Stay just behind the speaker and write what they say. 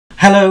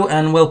Hello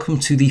and welcome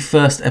to the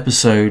first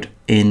episode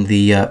in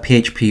the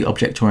PHP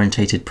Object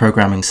Oriented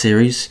Programming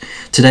series.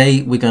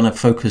 Today we're going to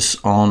focus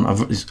on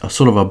a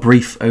sort of a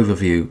brief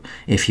overview,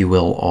 if you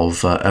will,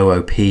 of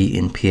OOP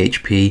in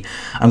PHP.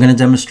 I'm going to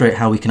demonstrate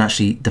how we can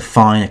actually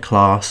define a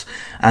class,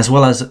 as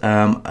well as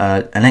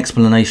an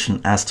explanation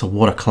as to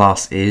what a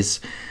class is,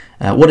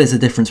 what is the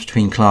difference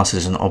between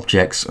classes and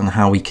objects, and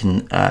how we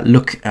can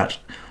look at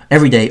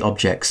everyday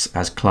objects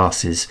as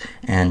classes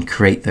and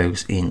create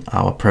those in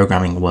our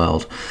programming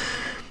world.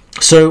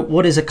 So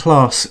what is a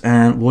class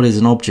and what is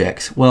an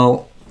object?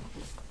 Well,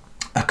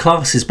 a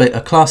class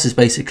is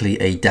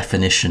basically a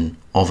definition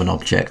of an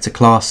object. A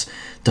class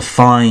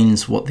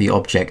defines what the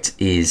object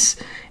is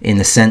in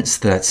the sense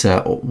that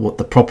what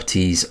the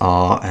properties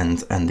are and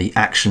the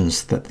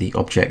actions that the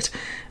object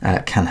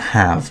can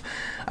have.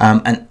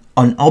 And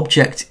an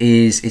object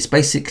is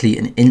basically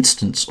an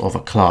instance of a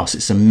class.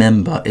 It's a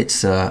member. It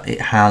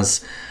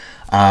has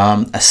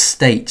a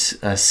state,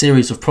 a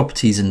series of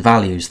properties and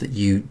values that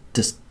you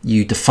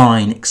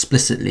define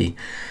explicitly.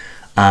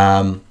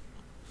 So,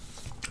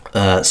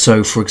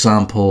 for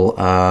example,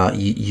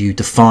 you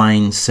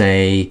define,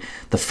 say,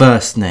 the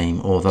first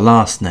name or the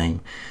last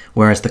name,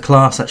 whereas the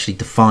class actually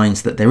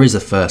defines that there is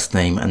a first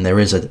name and there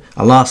is a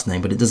last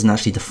name, but it doesn't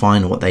actually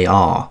define what they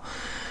are.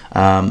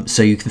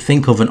 So you can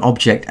think of an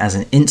object as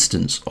an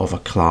instance of a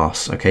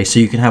class. Okay, so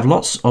you can have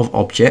lots of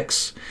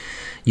objects,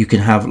 you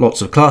can have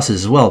lots of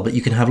classes as well, but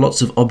you can have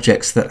lots of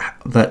objects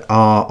that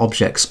are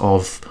objects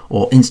of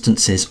or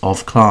instances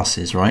of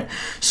classes, right?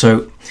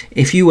 So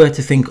if you were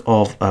to think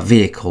of a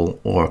vehicle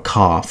or a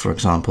car, for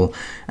example,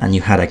 and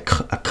you had a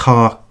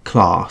car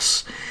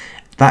class,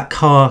 that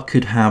car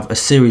could have a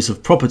series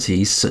of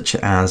properties such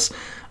as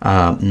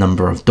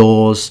number of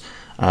doors,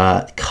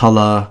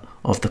 color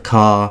of the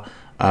car,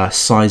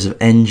 size of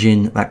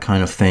engine, that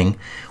kind of thing,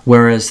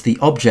 whereas the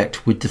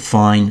object would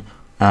define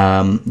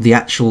the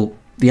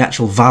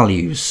actual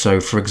values. So,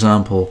 for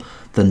example,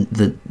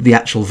 the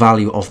actual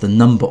value of the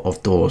number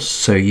of doors.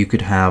 So you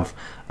could have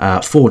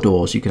 4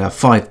 doors, you could have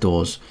 5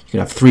 doors, you could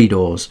have 3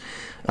 doors,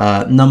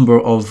 number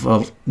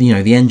of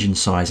the engine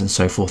size and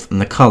so forth, and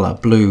the color,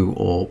 blue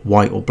or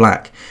white or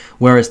black.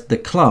 Whereas the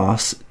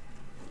class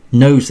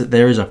knows that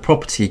there is a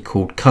property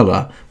called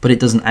color, but it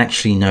doesn't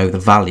actually know the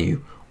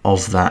value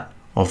of that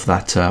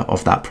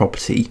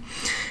property.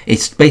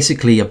 It's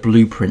basically a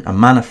blueprint, a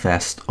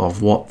manifest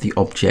of what the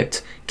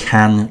object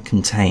can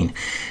contain.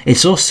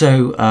 It's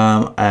also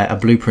a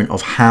blueprint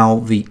of how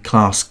the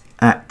class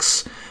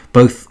acts,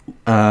 both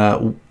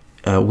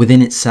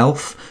within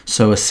itself,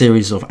 so a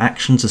series of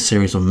actions, a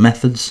series of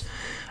methods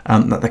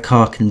that the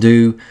car can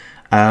do.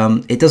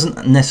 It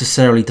doesn't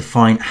necessarily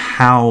define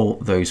how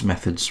those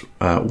methods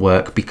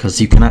work, because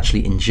you can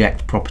actually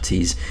inject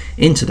properties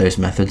into those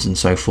methods and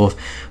so forth.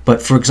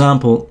 But for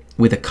example,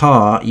 with a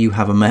car, you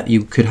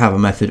could have a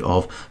method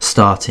of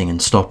starting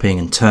and stopping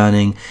and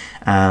turning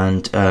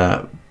and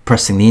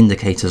pressing the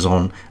indicators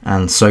on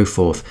and so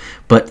forth.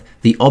 But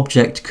the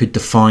object could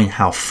define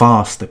how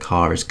fast the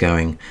car is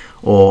going,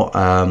 or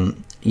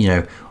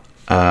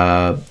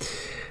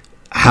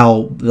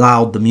how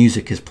loud the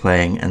music is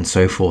playing and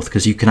so forth,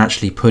 because you can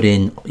actually put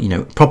in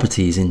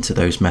properties into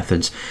those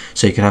methods.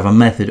 So you could have a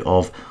method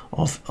of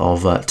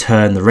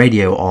turn the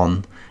radio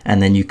on,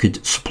 and then you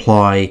could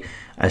supply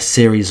a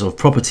series of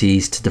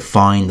properties to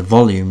define the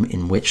volume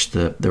in which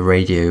the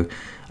radio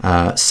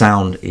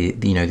sound,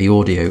 the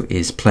audio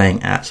is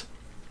playing at.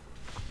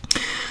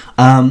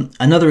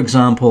 Another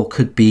example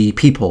could be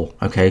people.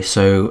 Okay,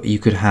 so you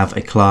could have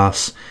a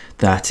class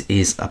that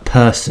is a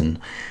person,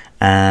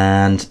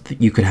 and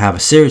you could have a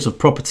series of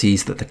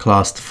properties that the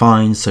class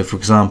defines. So for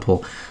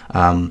example,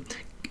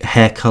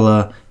 hair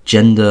color,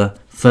 gender,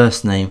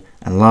 first name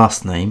and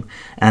last name,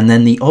 and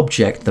then the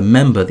object, the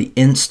member, the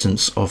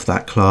instance of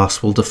that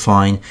class will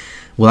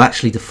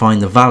actually define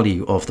the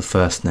value of the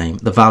first name,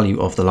 the value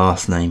of the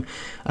last name,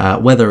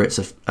 whether it's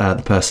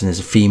the person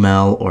is a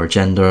female or a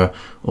gender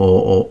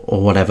or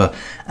whatever,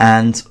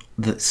 and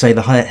say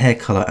the hair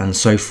color and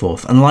so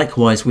forth. And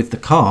likewise with the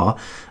car,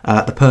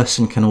 the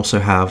person can also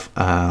have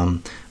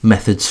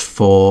methods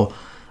for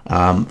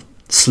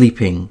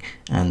sleeping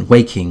and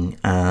waking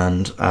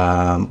and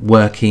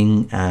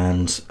working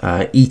and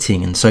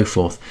eating and so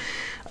forth,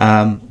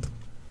 and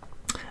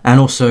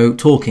also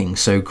talking,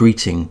 so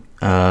greeting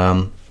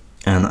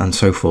and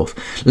so forth.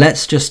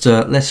 Let's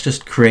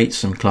just create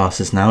some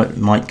classes now. It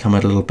might come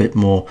a little bit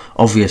more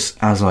obvious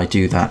as I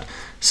do that.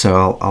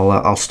 So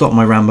I'll stop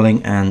my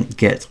rambling and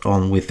get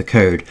on with the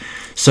code.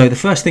 So the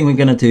first thing we're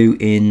going to do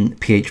in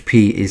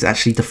PHP is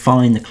actually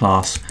define the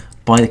class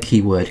by the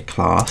keyword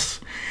class,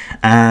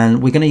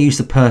 and we're going to use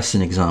the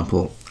person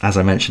example as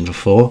I mentioned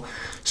before.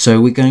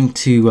 So we're going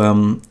to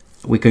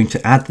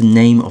add the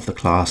name of the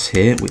class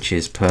here, which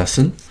is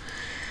person,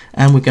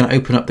 and we're going to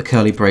open up the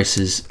curly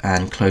braces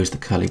and close the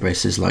curly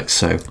braces like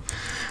so.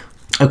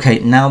 Okay,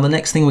 now the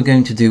next thing we're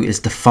going to do is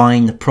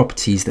define the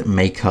properties that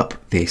make up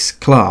this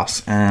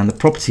class, and the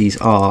properties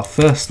are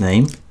first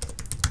name,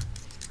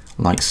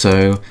 like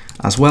so,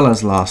 as well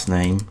as last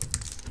name,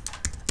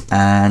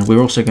 and we're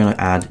also going to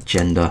add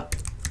gender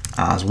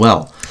as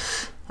well.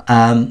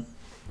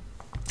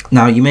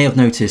 Now you may have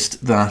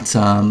noticed that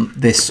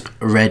this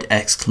red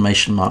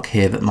exclamation mark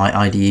here that my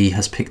IDE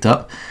has picked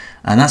up,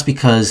 and that's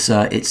because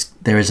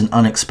there is an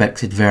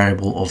unexpected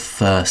variable of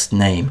first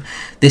name.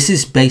 This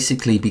is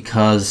basically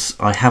because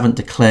I haven't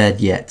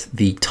declared yet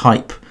the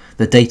type,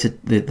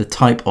 the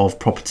type of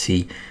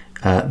property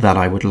that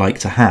I would like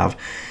to have.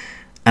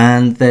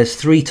 And there's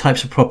three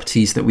types of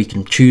properties that we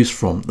can choose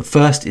from. The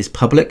first is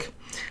public,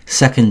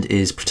 second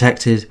is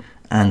protected,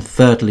 and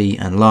thirdly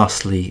and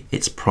lastly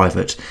it's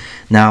private.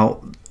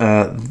 Now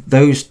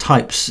those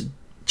types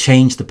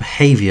change the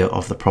behavior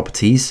of the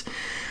properties.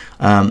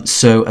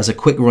 So as a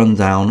quick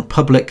rundown,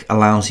 public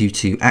allows you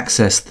to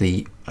access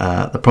the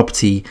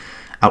property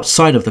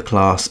outside of the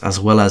class, as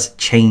well as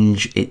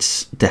change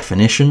its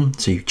definition,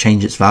 so you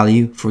change its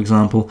value, for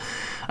example.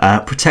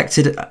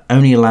 Protected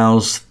only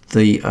allows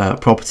the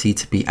property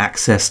to be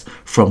accessed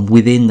from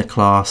within the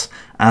class,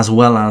 as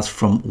well as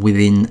from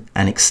within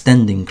an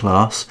extending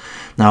class.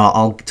 Now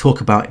I'll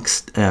talk about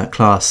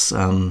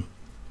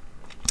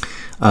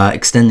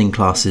extending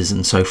classes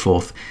and so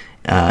forth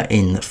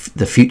in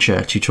the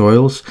future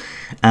tutorials.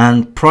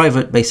 And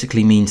private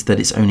basically means that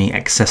it's only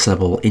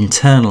accessible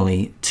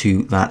internally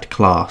to that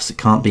class. It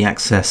can't be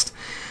accessed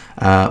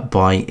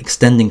by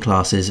extending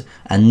classes,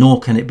 and nor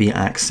can it be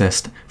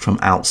accessed from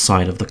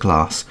outside of the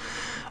class.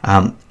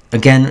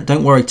 Again,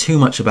 don't worry too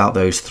much about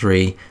those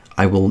three.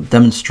 I will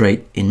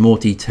demonstrate in more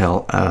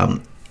detail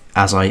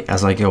as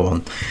I go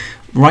on.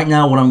 Right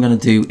now what I'm going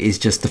to do is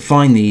just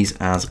define these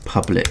as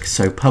public.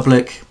 So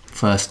public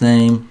first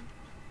name,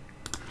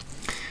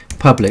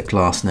 public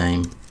last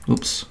name,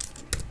 oops,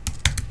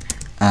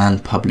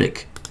 and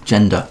public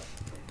gender,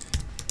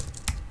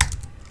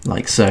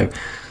 like so.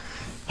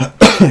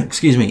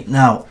 Excuse me.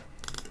 Now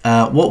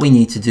what we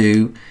need to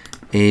do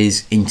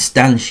is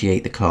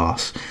instantiate the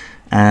class,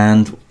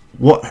 and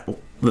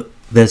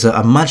there's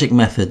a magic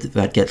method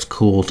that gets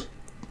called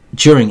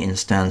during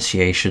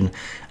instantiation,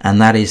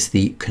 and that is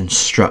the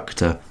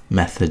constructor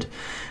method.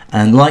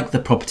 And like the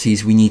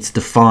properties, we need to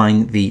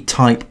define the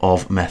type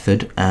of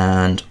method,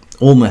 and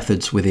all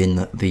methods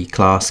within the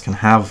class can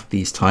have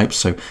these types.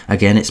 So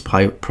again, it's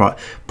private,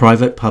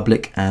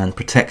 public, and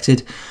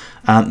protected.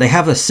 They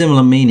have a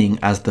similar meaning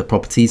as the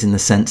properties, in the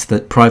sense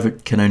that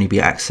private can only be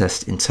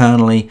accessed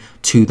internally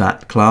to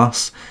that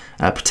class,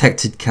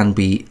 protected can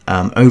be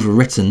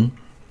overwritten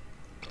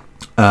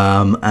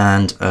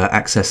and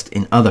accessed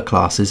in other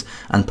classes,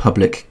 and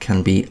public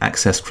can be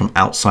accessed from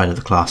outside of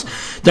the class.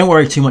 Don't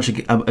worry too much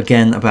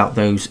again about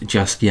those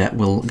just yet.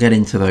 We'll get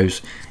into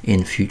those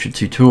in future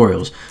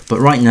tutorials, but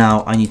right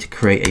now I need to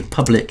create a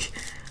public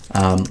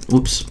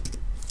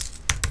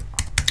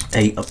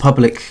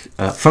public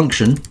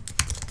function,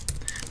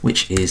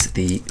 which is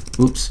the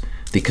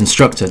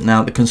constructor.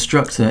 Now the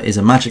constructor is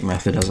a magic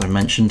method, as I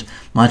mentioned.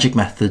 Magic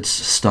methods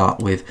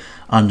start with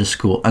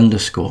underscore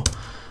underscore,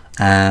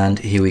 and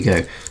here we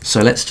go.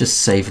 So let's just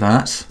save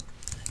that,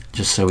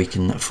 just so we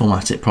can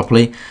format it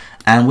properly,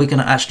 and we're going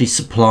to actually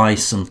supply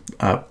some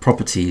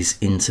properties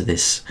into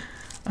this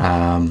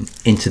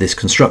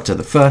constructor.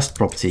 The first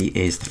property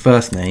is the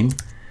first name,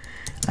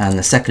 and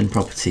the second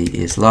property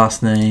is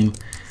last name,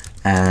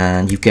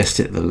 and you guessed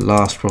it, the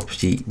last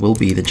property will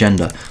be the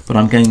gender, but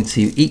I'm going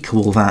to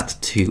equal that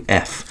to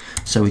F.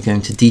 So we're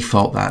going to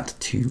default that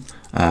to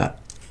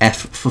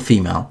F for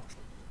female.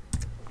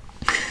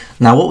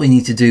 Now what we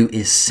need to do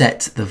is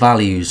set the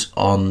values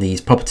on these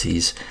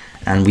properties,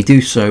 and we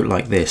do so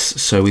like this.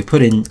 So we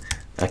put in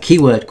a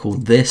keyword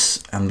called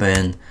this, and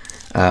then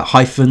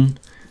hyphen,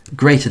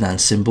 greater than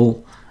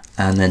symbol,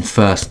 and then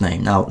first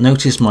name. Now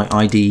notice my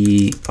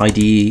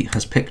IDE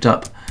has picked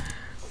up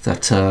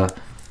that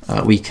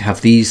we have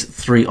these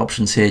three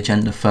options here: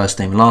 gender, first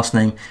name, last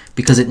name,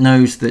 because it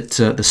knows that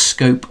the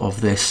scope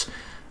of this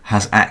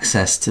has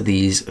access to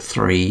these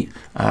three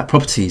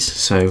properties.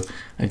 So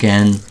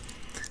again,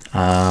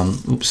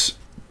 oops,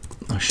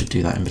 I should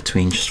do that in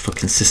between just for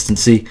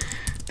consistency.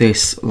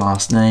 This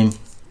last name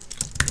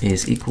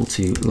is equal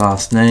to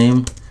last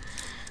name,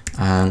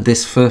 and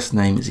this first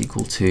name is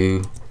equal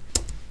to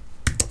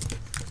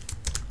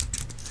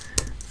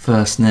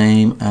first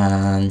name,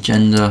 and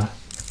gender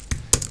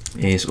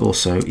is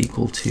also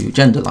equal to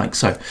gender, like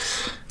so.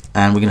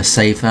 And we're going to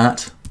save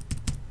that.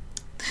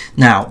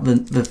 Now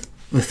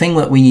the thing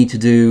that we need to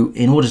do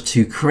in order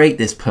to create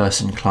this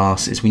person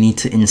class is we need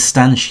to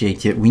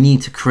instantiate it. We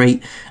need to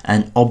create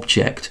an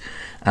object,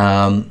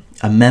 a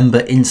member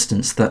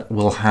instance that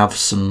will have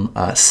some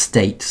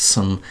state,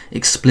 some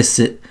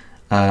explicit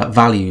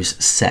values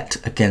set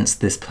against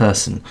this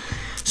person.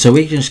 So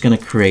we're just going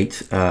to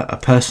create a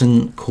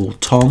person called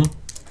Tom,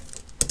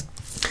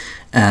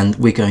 and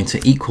we're going to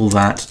equal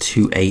that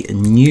to a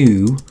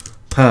new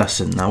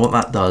person. Now what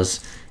that does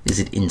is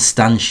it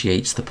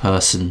instantiates the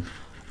person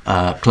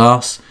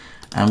class,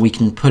 and we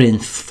can put in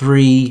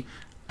three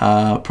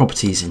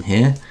properties in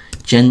here: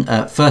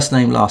 first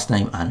name, last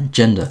name, and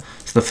gender.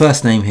 So the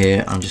first name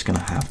here, I'm just going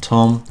to have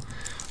Tom.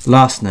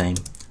 Last name,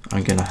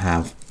 I'm going to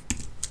have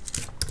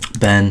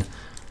Ben,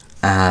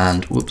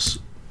 and whoops,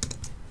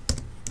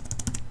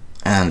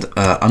 and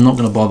I'm not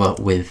going to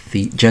bother with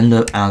the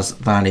gender as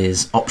that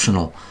is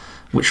optional,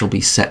 which will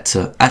be set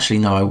to, actually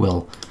no, I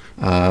will,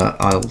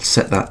 I'll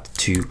set that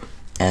to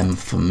M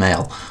for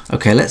male.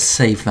 Okay, let's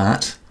save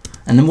that,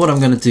 and then what I'm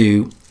going to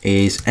do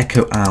is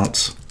echo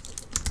out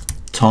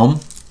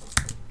Tom,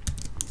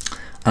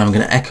 and I'm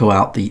going to echo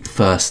out the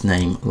first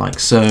name like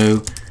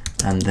so,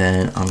 and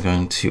then I'm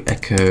going to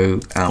echo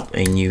out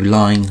a new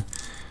line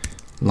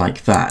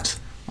like that.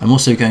 I'm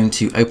also going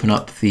to open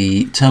up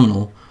the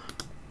terminal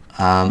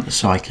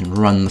so I can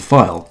run the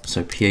file.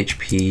 So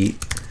PHP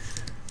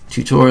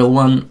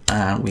tutorial1,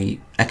 and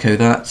we echo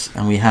that,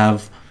 and we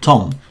have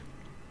Tom.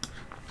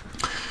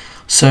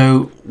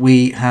 So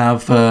we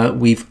have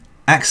we've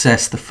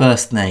accessed the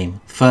first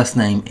name. First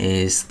name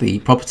is the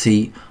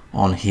property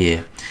on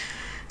here.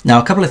 Now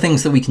a couple of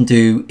things that we can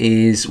do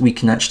is we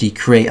can actually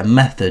create a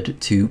method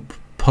to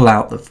pull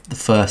out the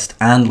first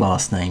and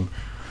last name,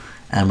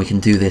 and we can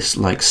do this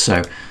like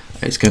so.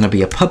 It's going to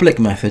be a public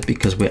method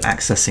because we're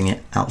accessing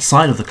it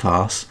outside of the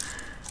class,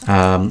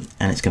 and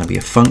it's going to be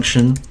a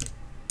function,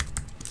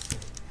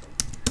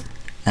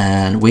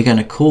 and we're going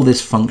to call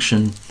this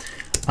function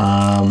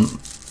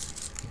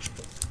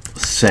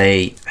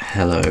say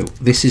hello.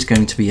 This is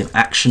going to be an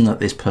action that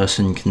this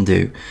person can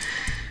do.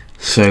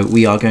 So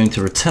we are going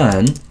to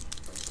return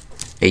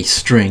a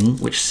string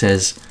which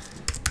says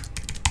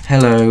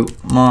hello,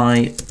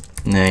 my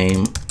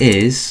name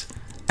is,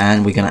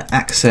 and we're going to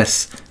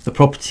access the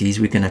properties.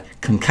 We're going to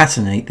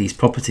concatenate these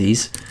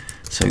properties.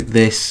 So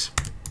this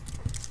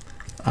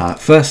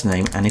first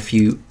name, and if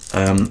you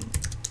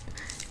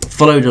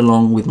followed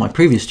along with my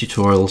previous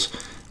tutorials,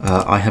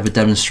 I have a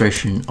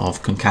demonstration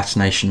of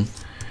concatenation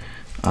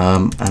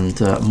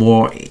and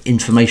more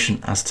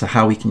information as to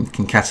how we can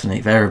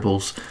concatenate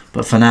variables,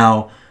 but for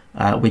now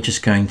we're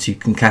just going to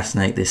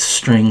concatenate this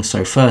string.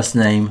 So first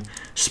name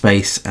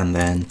space and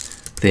then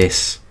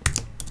this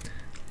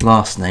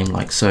last name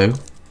like so,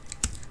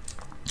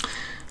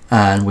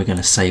 and we're going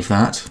to save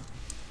that.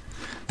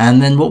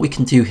 And then what we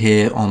can do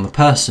here on the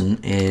person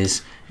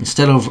is,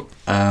 instead of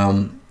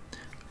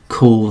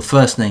call the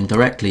first name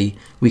directly,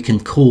 we can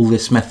call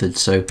this method,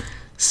 so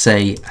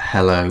say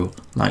hello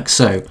like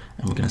so,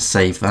 and we're going to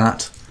save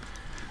that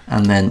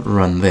and then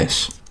run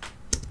this.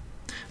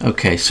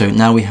 Okay, so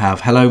now we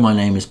have hello, my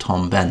name is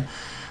Tom Ben,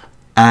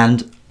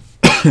 and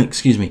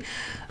excuse me,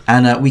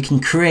 and we can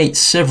create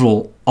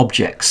several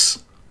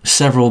objects,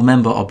 several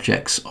member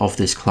objects of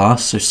this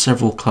class, so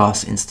several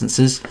class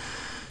instances.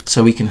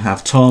 So we can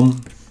have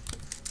Tom,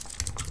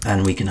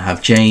 and we can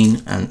have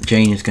Jane, and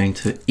Jane is going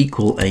to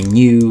equal a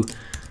new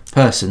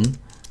person,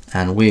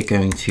 and we're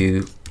going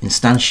to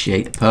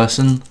instantiate a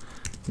person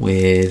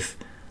with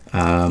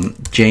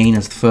Jane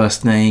as the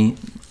first name,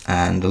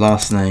 and the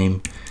last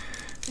name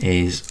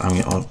is,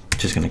 I'm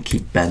just going to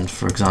keep Ben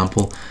for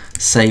example.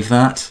 Save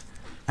that,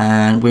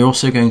 and we're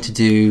also going to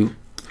do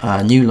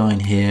a new line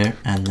here,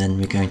 and then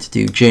we're going to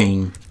do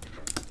Jane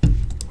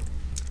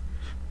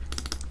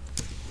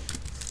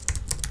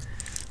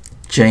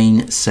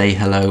say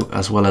hello,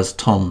 as well as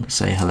Tom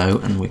say hello,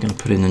 and we're going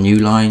to put in a new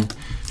line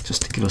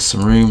just to give us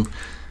some room,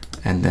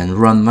 and then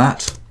run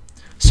that.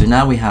 So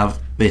now we have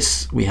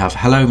this, we have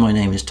hello, my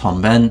name is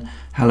Tom Ben,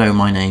 hello,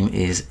 my name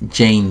is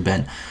Jane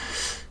Ben.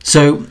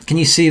 So can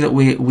you see that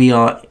we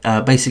are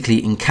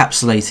basically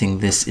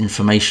encapsulating this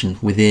information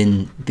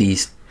within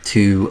these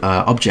two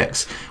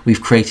objects?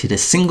 We've created a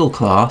single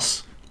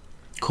class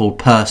called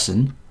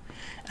person,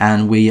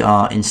 and we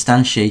are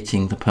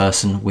instantiating the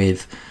person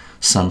with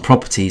some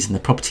properties, and the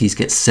properties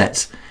get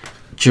set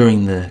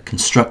during the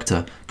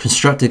constructor.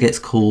 Constructor gets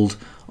called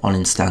on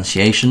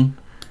instantiation,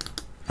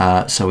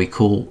 so we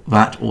call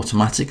that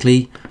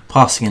automatically,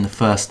 passing in the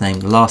first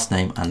name, the last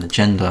name, and the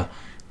gender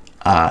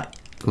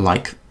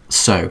like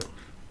so.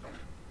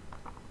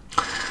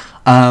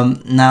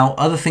 Now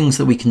other things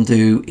that we can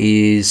do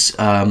is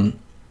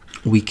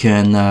we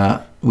can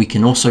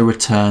also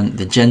return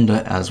the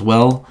gender as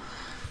well.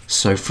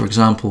 So for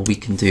example, we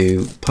can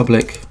do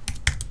public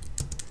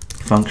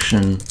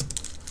function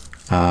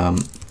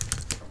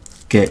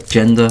get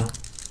gender,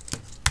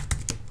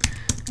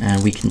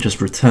 and we can just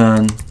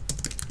return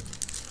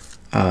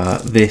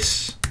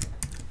this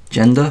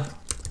gender,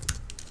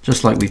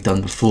 just like we've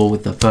done before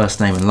with the first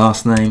name and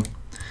last name.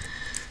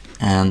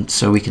 And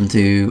so we can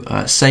do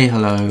say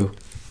hello,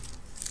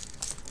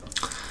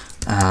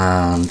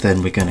 and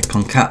then we're going to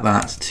concat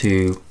that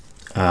to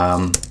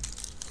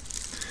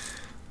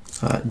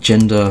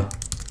gender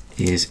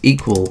is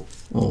equal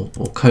or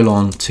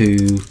colon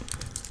to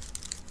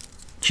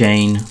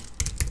Jane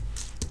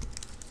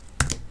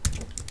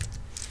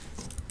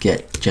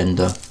get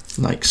gender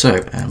like so,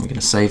 and we're going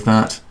to save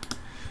that,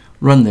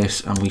 run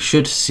this, and we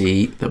should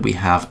see that we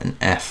have an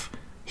F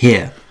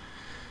here.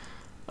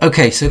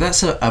 Okay, so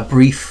that's a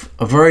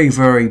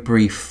very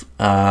brief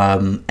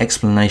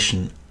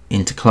explanation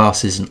into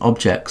classes and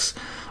objects.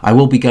 I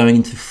will be going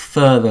into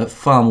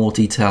far more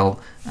detail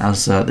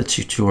as the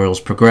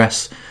tutorials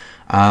progress.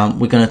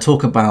 We're going to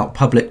talk about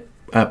public,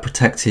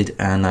 protected,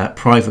 and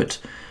private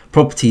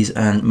properties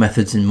and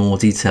methods in more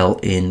detail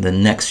in the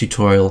next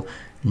tutorial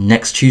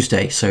next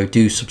Tuesday, so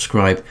do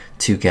subscribe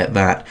to get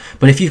that.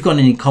 But if you've got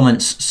any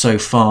comments so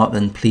far,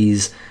 then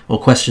please, or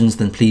questions,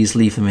 then please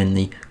leave them in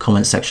the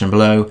comment section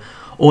below,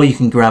 or you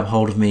can grab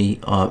hold of me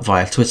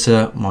via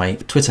Twitter. My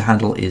Twitter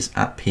handle is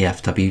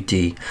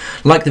 @pfwd.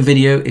 Like the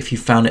video if you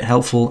found it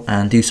helpful,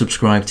 and do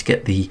subscribe to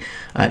get the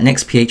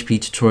next PHP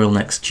tutorial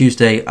next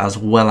Tuesday, as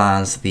well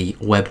as the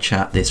web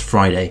chat this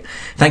Friday.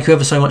 Thank you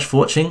ever so much for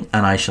watching,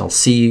 and I shall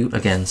see you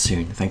again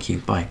soon. Thank you.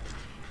 Bye.